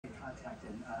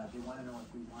and they want to know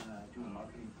if we want to do a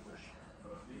marketing push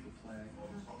with the flag.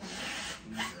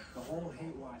 The whole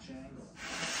hate watch angle,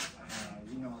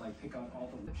 you know, like pick out all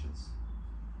the wishes.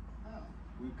 Oh.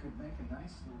 We could make a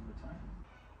nice little retirement.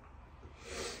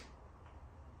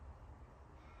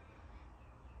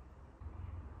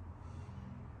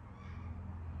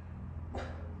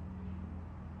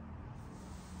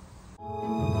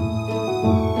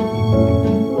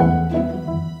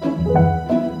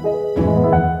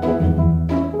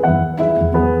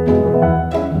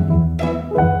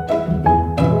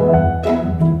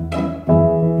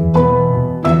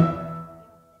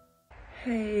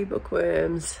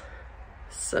 Bookworms.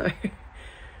 So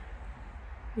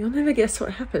you'll never guess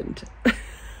what happened.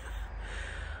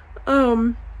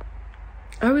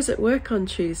 I was at work on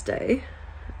Tuesday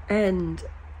and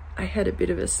I had a bit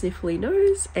of a sniffly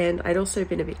nose, and I'd also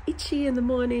been a bit itchy in the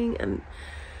morning, and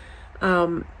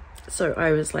so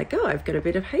I was like, oh, I've got a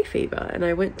bit of hay fever, and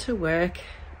I went to work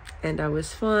and I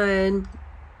was fine.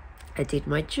 I did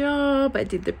my job, I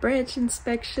did the branch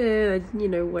inspection, you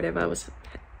know, whatever. It was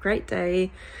a great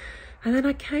day. And then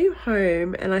I came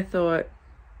home and I thought,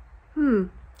 I've been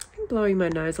blowing my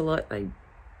nose a lot. I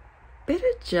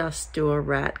better just do a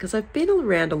rat, because I've been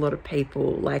around a lot of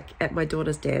people, like at my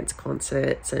daughter's dance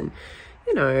concerts and,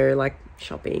 you know, like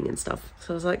shopping and stuff.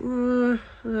 So I was like,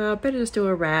 I better just do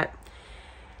a rat.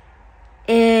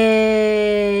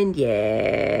 And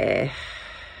yeah.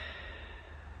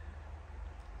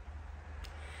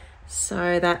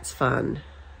 So that's fun.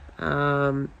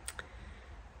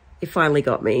 It finally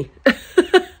got me.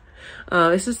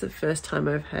 This is the first time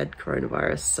I've had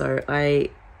coronavirus, so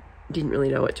I didn't really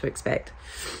know what to expect.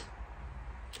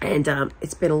 And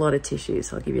it's been a lot of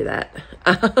tissues, I'll give you that.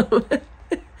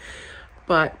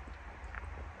 But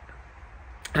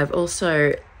I've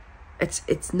also,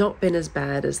 it's not been as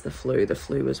bad as the flu. The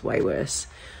flu was way worse.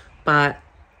 But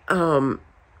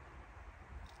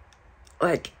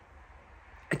like,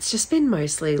 it's just been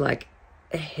mostly like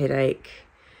a headache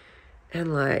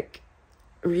and like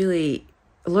really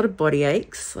a lot of body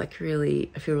aches, like really,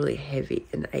 I feel really heavy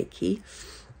and achy.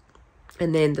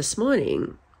 And then this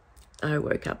morning I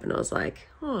woke up and I was like,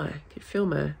 oh, I could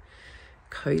film a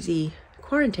cozy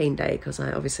quarantine day, because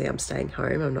I'm staying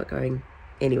home. I'm not going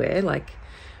anywhere, like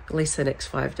at least the next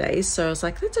 5 days. So I was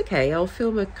like, that's okay, I'll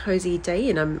film a cozy day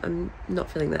and I'm not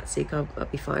feeling that sick. I'll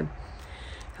be fine.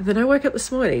 And then I woke up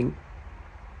this morning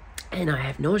and I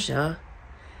have nausea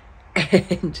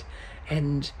and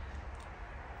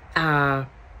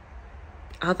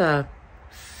other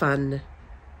fun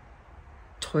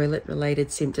toilet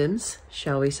related symptoms,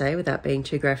 shall we say, without being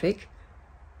too graphic.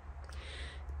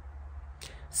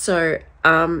 So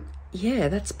yeah,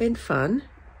 that's been fun.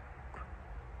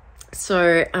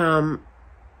 So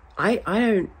I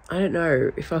don't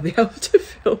know if I'll be able to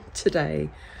film today.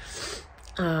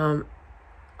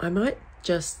 I might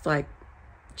just like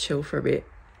chill for a bit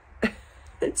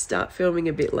and start filming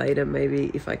a bit later,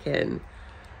 maybe, if I can,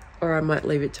 or I might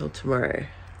leave it till tomorrow.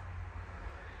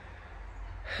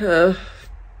 Ain't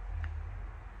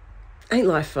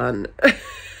life fun?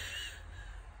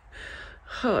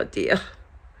 Oh dear.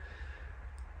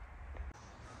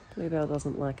 Bluebell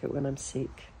doesn't like it when I'm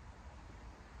sick.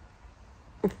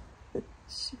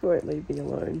 She won't leave me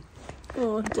alone.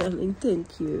 Oh darling,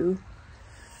 thank you.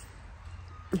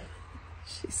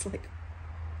 She's like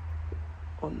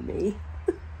on me.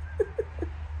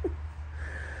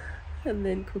 And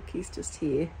then Cookie's just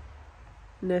here.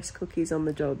 Nurse Cookie's on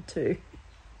the job too.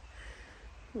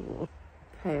 Oh.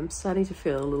 Okay, I'm starting to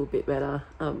feel a little bit better.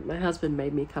 My husband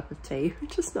made me a cup of tea,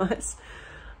 which is nice.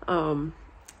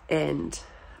 And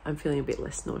I'm feeling a bit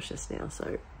less nauseous now,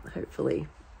 so hopefully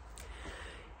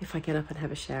if I get up and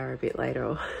have a shower a bit later,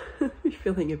 I'll be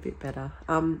feeling a bit better.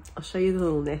 I'll show you the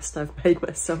little nest I've made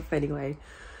myself anyway.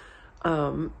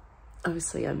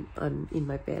 Obviously I'm in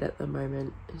my bed at the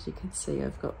moment. As you can see,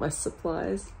 I've got my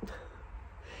supplies.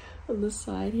 On the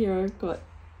side here I've got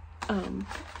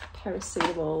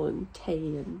paracetamol and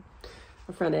tea, and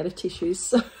I've run out of tissues,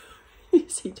 so you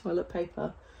see toilet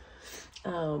paper.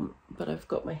 But I've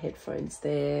got my headphones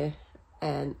there,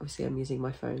 and obviously I'm using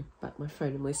my phone, but my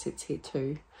phone normally sits here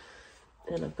too.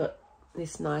 And I've got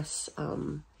this nice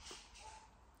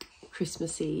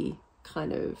Christmassy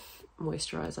kind of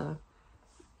moisturizer.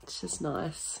 It's just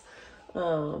nice.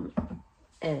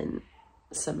 And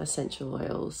some essential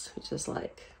oils, which is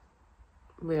like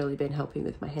really been helping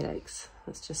with my headaches.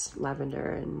 It's just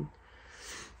lavender and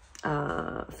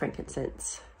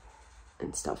frankincense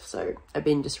and stuff. So I've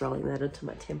been just rolling that into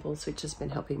my temples, which has been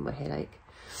helping my headache.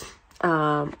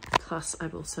 Plus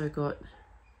I've also got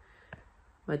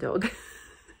my dog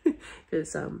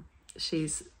because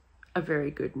she's a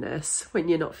very good nurse. When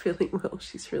you're not feeling well,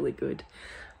 she's really good.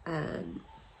 And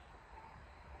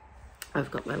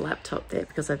I've got my laptop there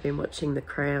because I've been watching The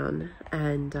Crown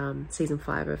and season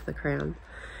 5 of The Crown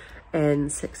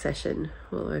and Succession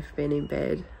while I've been in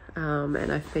bed.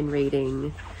 And I've been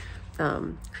reading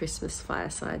Christmas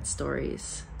fireside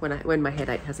stories when my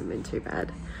headache hasn't been too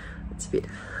bad. It's a bit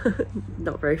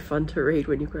not very fun to read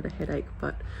when you've got a headache,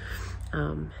 but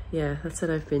yeah, that's what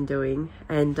I've been doing.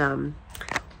 And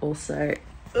also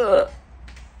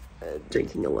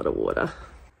drinking a lot of water.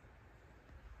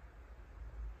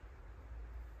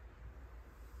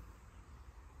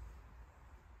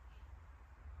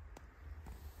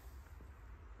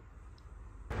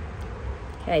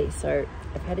 Okay, so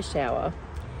I've had a shower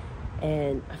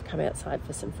and I've come outside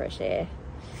for some fresh air.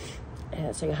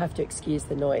 So you'll have to excuse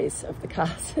the noise of the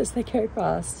cars as they go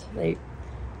past.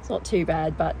 It's not too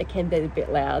bad, but it can be a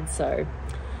bit loud. So,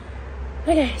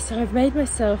 okay, so I've made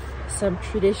myself some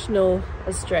traditional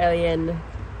Australian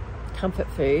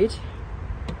comfort food.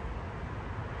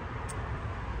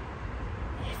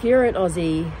 If you're an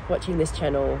Aussie watching this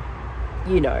channel,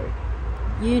 you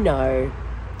know,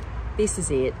 this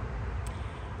is it.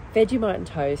 Vegemite and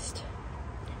toast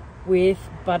with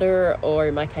butter, or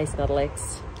in my case,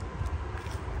 Nuttall-X.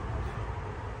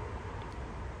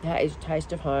 That is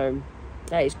taste of home.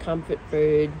 That is comfort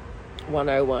food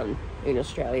 101 in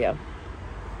Australia.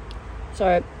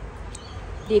 So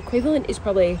the equivalent is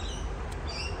probably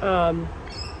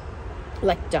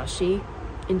like dashi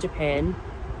in Japan,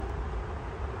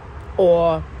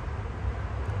 or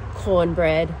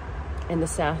cornbread in the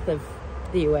south of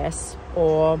the US,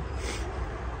 or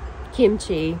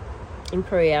kimchi in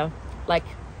Korea. Like,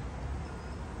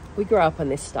 we grew up on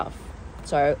this stuff.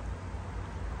 So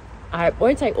I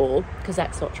won't say all, because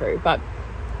that's not true, but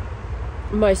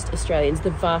most Australians, the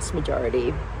vast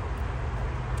majority,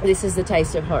 this is the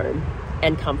taste of home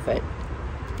and comfort.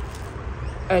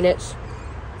 And it's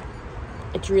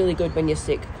really good when you're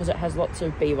sick because it has lots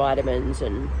of B vitamins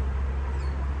and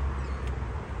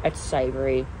it's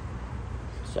savoury.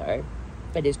 So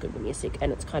it is good when you're sick,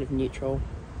 and it's kind of neutral.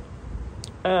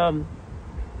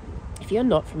 If you're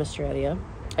not from Australia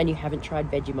and you haven't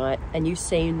tried Vegemite and you've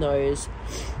seen those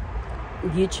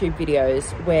YouTube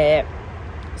videos where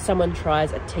someone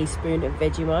tries a teaspoon of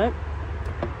Vegemite,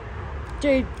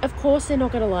 dude, of course they're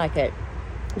not going to like it.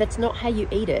 That's not how you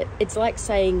eat it. It's like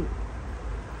saying,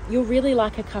 you'll really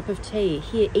like a cup of tea.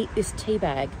 Here, eat this tea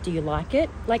bag. Do you like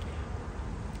it? Like,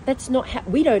 that's not how,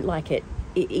 we don't like it,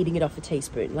 eating it off a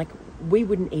teaspoon. Like, we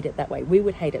wouldn't eat it that way. We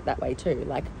would hate it that way too.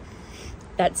 Like,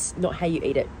 that's not how you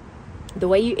eat it. The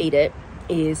way you eat it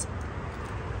is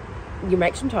you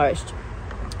make some toast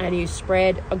and you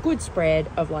spread a good spread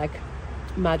of like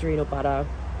margarine or butter,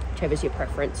 whichever's your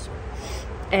preference.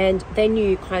 And then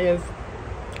you kind of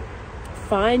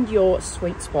find your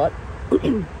sweet spot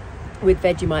with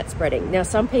Vegemite spreading. Now,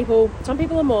 some people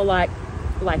are more like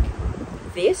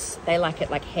this. They like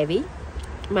it like heavy.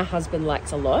 My husband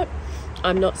likes a lot.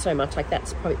 I'm not so much. Like,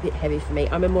 that's probably a bit heavy for me.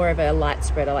 I'm more of a light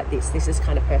spreader like this. This is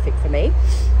kind of perfect for me.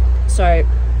 So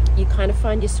you kind of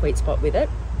find your sweet spot with it,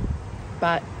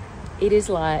 but it is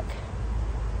like,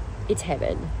 it's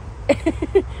heaven.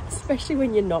 Especially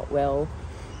when you're not well.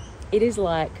 It is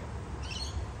like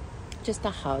just a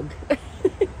hug.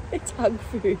 It's hug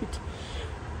food.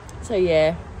 So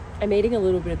yeah, I'm eating a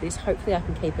little bit of this. Hopefully I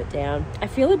can keep it down. I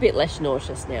feel a bit less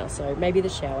nauseous now, so maybe the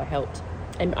shower helped.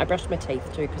 And I brushed my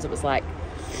teeth too, because it was like,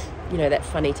 you know, that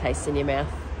funny taste in your mouth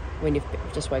when you've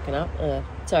just woken up.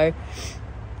 So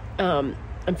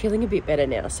I'm feeling a bit better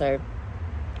now. So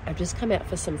I've just come out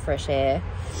for some fresh air.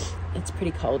 It's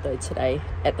pretty cold though today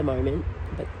at the moment,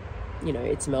 but you know,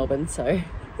 it's Melbourne, so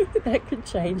that could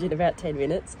change in about 10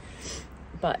 minutes.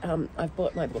 But I've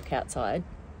bought my book outside.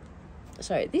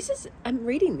 So I'm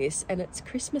reading this, and it's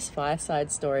Christmas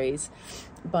fireside stories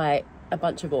by a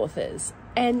bunch of authors.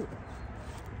 And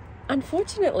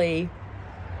unfortunately,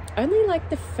 only like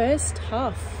the first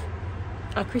half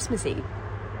are Christmassy.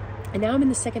 And now I'm in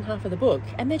the second half of the book,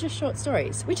 and they're just short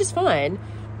stories, which is fine,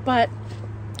 but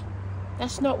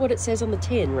that's not what it says on the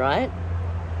tin, right?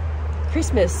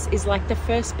 Christmas is like the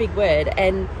first big word,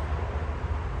 and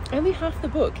only half the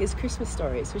book is Christmas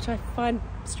stories, which I find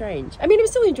strange. I mean, I'm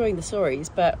still enjoying the stories,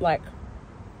 but like,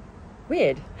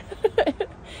 weird.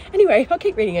 Anyway, I'll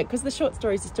keep reading it because the short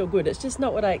stories are still good. It's just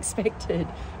not what I expected.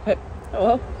 But, oh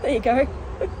well, there you go.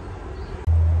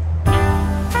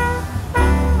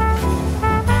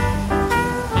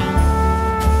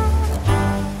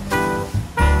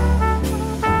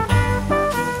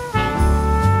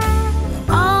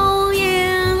 All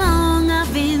year long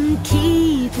I've been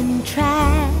keeping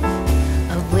track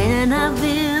of when I've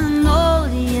been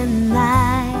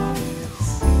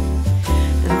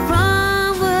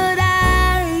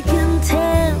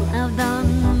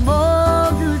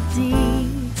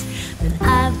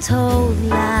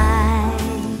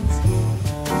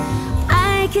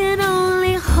can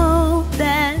only hope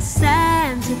that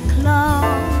Santa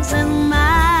Claus and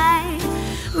my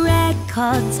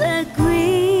records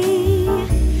agree.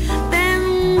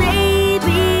 Then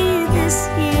maybe this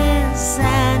year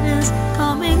Santa's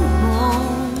coming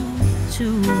home to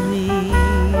me.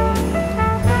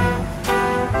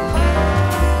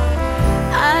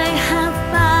 I have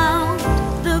found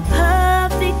the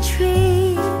perfect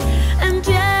tree and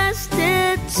dressed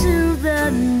it to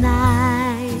the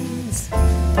nines.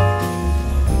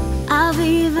 I've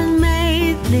even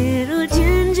made little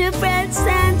gingerbread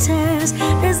Santas.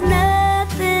 There's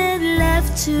nothing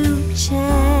left to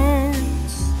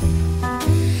chance.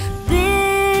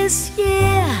 This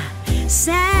year,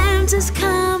 Santa's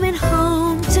coming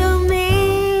home to me.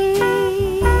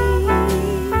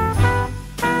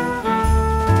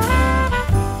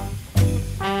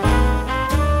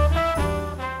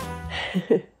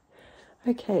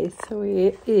 Okay, so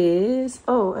it is,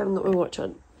 oh, I haven't got my watch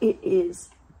on. It is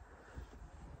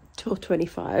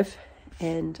 12:25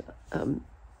 and I'm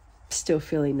still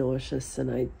feeling nauseous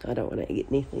and I don't want to eat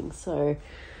anything. So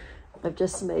I've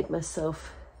just made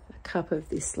myself a cup of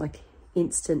this like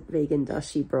instant vegan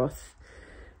dashi broth,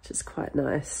 which is quite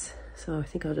nice. So I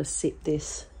think I'll just sip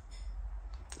this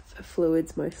for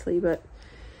fluids mostly, but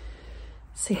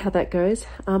see how that goes.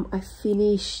 I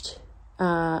finished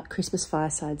Christmas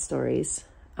fireside stories,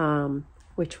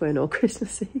 which weren't all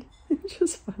Christmassy, which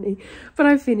was funny, but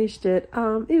I finished it.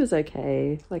 It was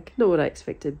okay, like not what I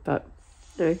expected, but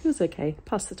no, it was okay,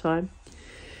 passed the time.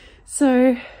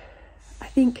 So I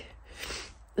think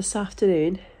this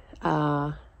afternoon,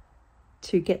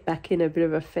 to get back in a bit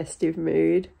of a festive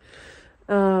mood,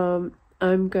 I'm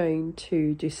going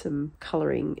to do some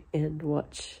colouring and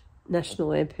watch National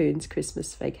Lampoon's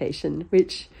Christmas Vacation,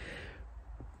 which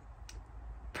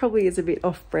probably is a bit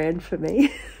off-brand for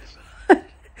me.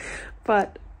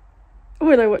 But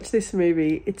when I watch this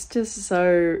movie, it's just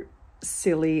so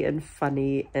silly and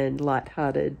funny and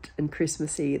lighthearted and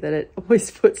Christmassy that it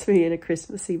always puts me in a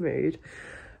Christmassy mood.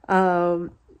 I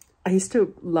used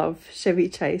to love Chevy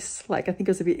Chase. Like, I think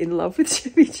I was a bit in love with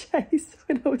Chevy Chase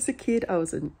when I was a kid. I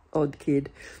was an odd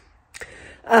kid.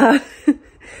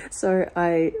 So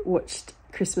I watched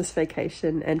Christmas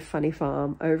Vacation and Funny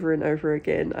Farm over and over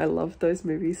again. I love those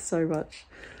movies so much.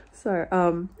 So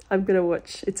I'm going to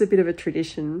watch, it's a bit of a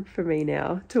tradition for me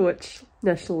now to watch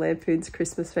National Lampoon's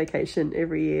Christmas Vacation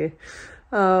every year.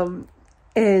 And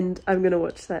I'm going to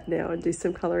watch that now and do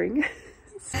some colouring.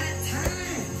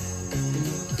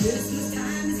 Christmas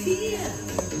time is here.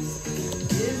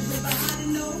 Everybody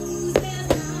knows there's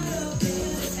not a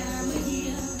better time of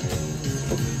year.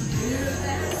 Hear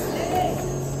that sleigh.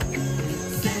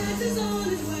 Santa's on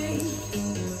his way.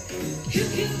 He'll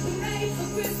parade for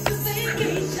Christmas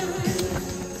vacation.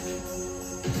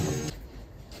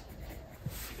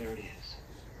 There it is.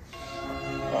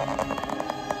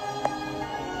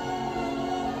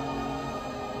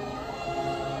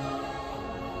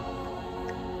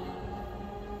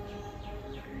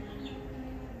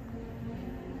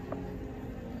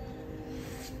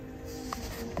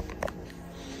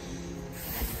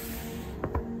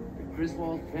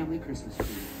 Griswold Family Christmas Tree.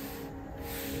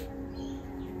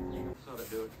 That's how to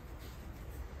do it.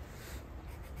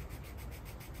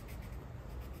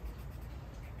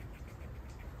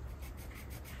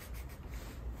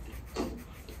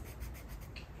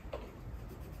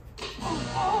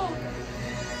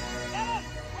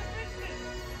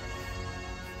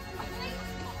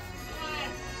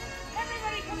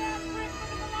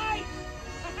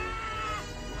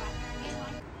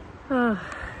 Oh,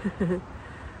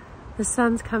 the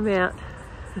sun's come out.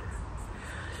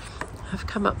 I've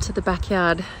come up to the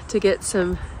backyard to get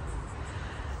some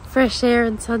fresh air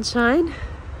and sunshine.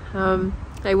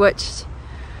 I watched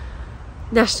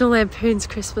National Lampoon's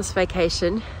Christmas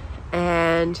Vacation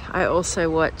and I also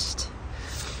watched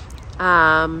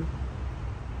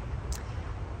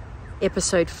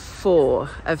episode 4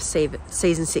 of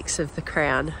season 6 of The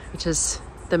Crown, which is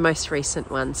the most recent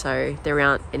one, so there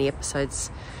aren't any episodes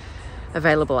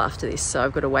available after this, so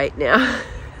I've got to wait now.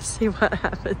 See what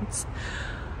happens.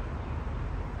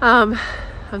 I'm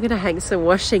gonna hang some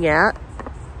washing out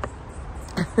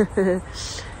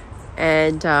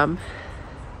and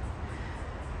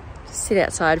sit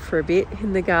outside for a bit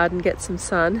in the garden, get some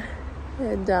sun,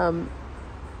 and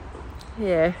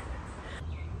yeah.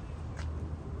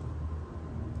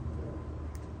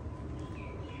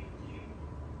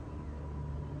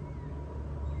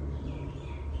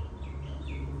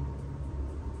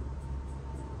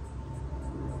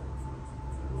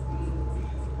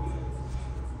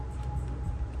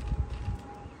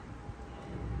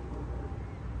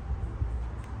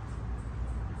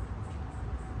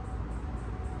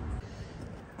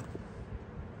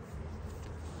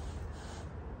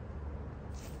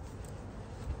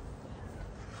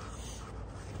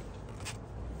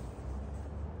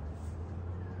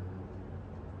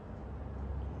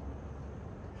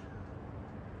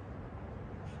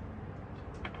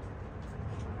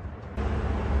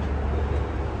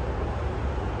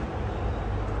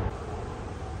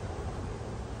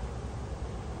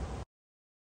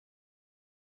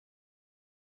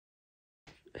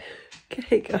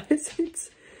 Okay guys,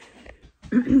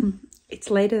 it's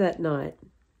later that night.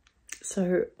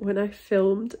 So when I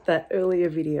filmed that earlier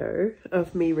video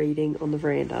of me reading on the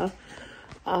veranda,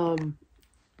 I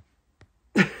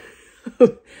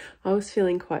was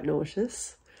feeling quite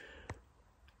nauseous,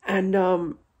 and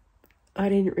I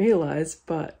didn't realise,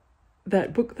 but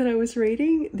that book that I was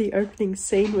reading, the opening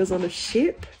scene was on a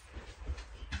ship,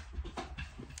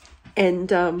 and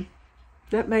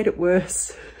that made it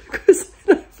worse because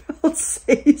then I felt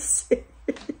seasick.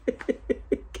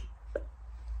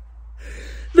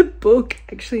 The book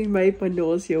actually made my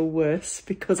nausea worse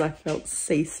because I felt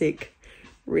seasick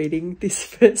reading this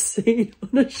first scene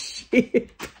on a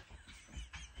ship.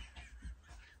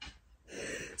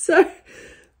 So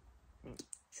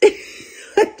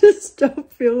I just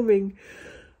stopped filming.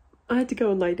 I had to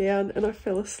go and lay down and I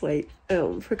fell asleep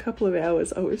for a couple of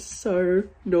hours. I was so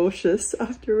nauseous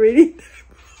after reading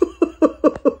that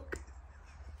book.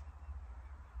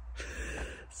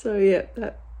 So yeah,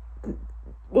 that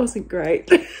wasn't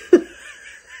great.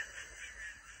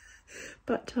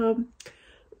 But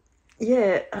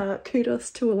yeah,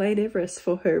 kudos to Elaine Everest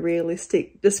for her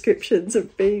realistic descriptions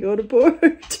of being on a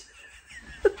boat.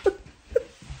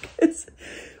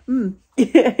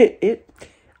 Yeah,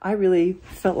 I really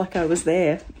felt like I was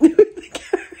there with the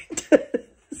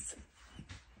characters.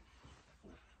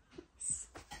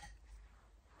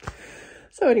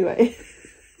 So anyway,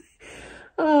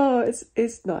 oh,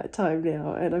 it's night time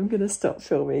now and I'm going to stop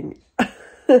filming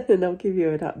and I'll give you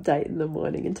an update in the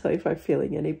morning and tell you if I'm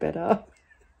feeling any better.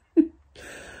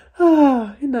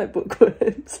 Oh, night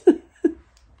bookworms.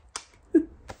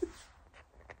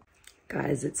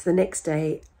 Guys, it's the next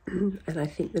day and I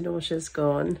think the nausea's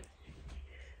gone.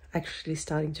 Actually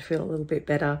starting to feel a little bit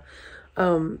better.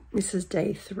 This is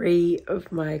day 3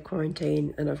 of my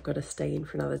quarantine and I've got to stay in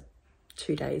for another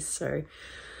 2 days. So,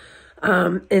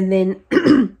 and then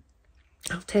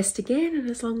I'll test again, and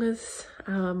as long as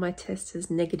my test is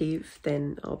negative,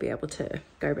 then I'll be able to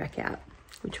go back out,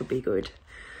 which will be good.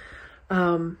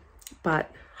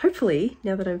 But hopefully,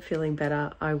 now that I'm feeling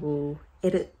better, I will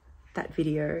edit that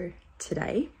video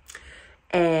today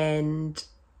and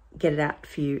get it out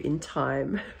for you in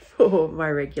time for my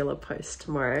regular post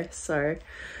tomorrow. So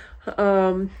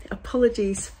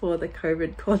apologies for the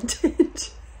COVID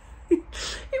content. It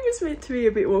was meant to be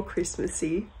a bit more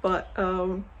Christmassy, but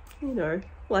you know,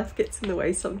 life gets in the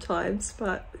way sometimes.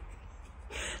 But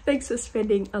thanks for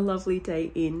spending a lovely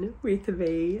day in with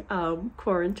me,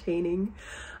 quarantining.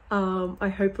 I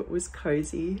hope it was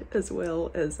cozy as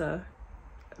well as a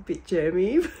bit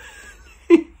germy.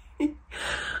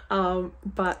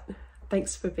 But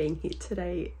thanks for being here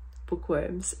today,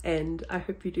 bookworms, and I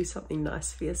hope you do something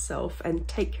nice for yourself and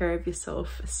take care of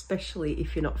yourself, especially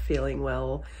if you're not feeling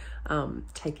well.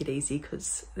 Take it easy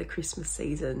because the Christmas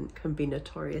season can be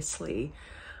notoriously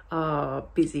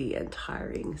busy and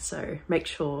tiring, so make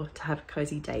sure to have a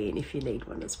cozy day in if you need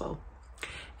one as well.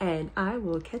 And I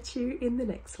will catch you in the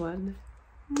next one.